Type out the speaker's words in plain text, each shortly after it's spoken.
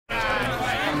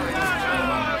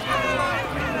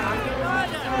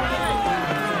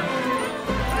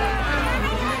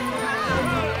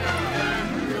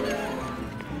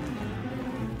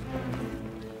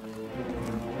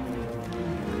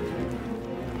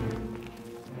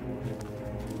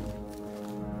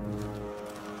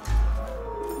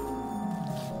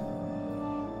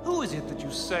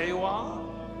you say you are?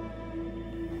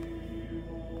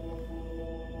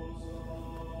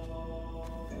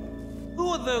 Who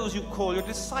are those you call your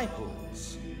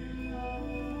disciples?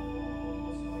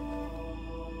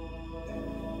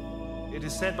 It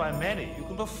is said by many you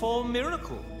can perform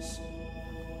miracles.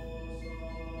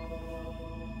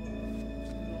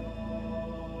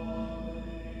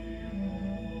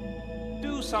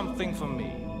 Do something for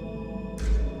me.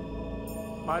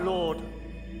 My lord,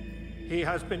 he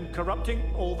has been corrupting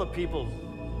all the people.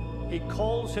 He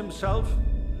calls himself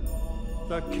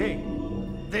the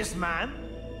king. This man?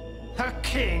 A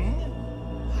king?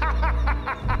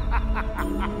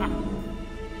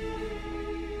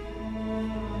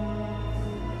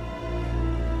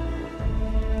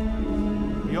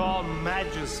 Your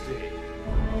Majesty.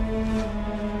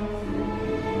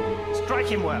 Strike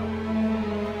him well.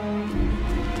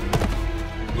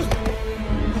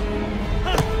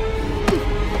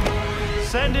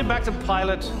 Send him back to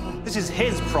Pilate. This is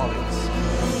his province.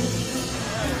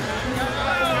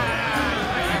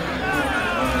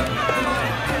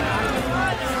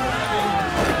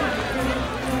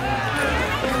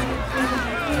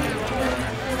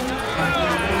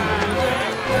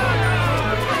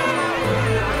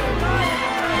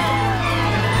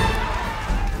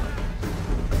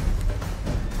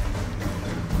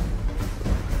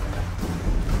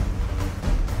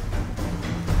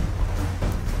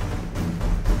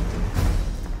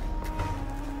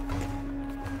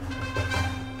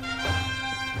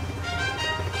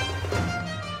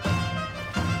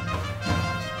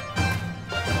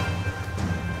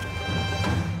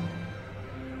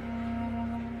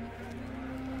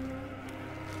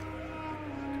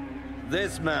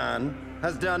 This man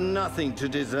has done nothing to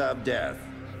deserve death.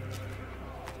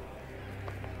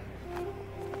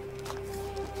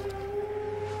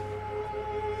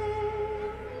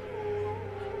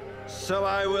 So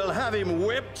I will have him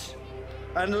whipped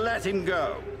and let him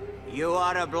go. You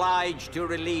are obliged to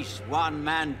release one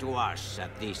man to us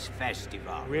at this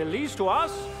festival. Release to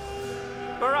us?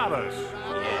 Barabbas.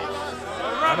 Yes.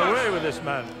 And away with this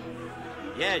man.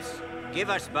 Yes, give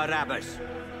us Barabbas.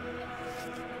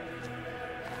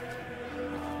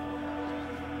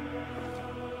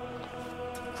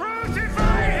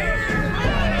 Crucify him!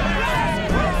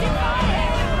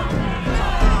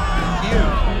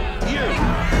 You!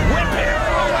 Whip him!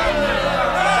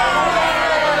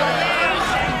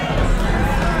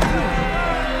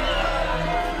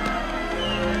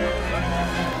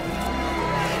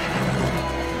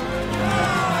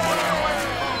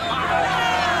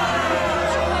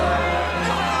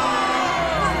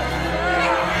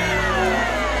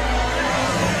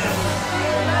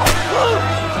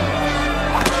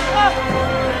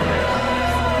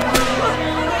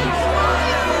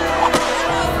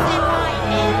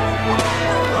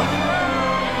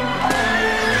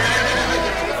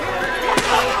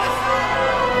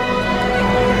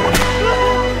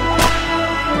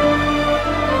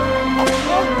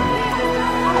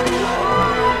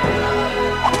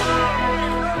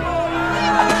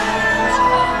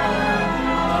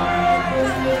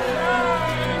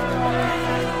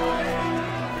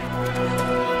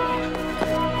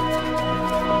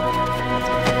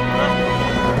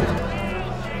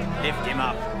 Lift him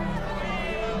up.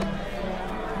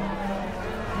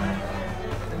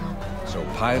 So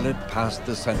Pilate passed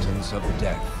the sentence of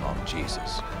death on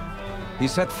Jesus. He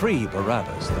set free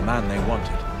Barabbas, the man they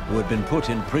wanted, who had been put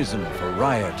in prison for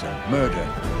riot and murder,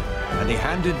 and he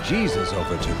handed Jesus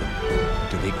over to them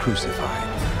to be crucified.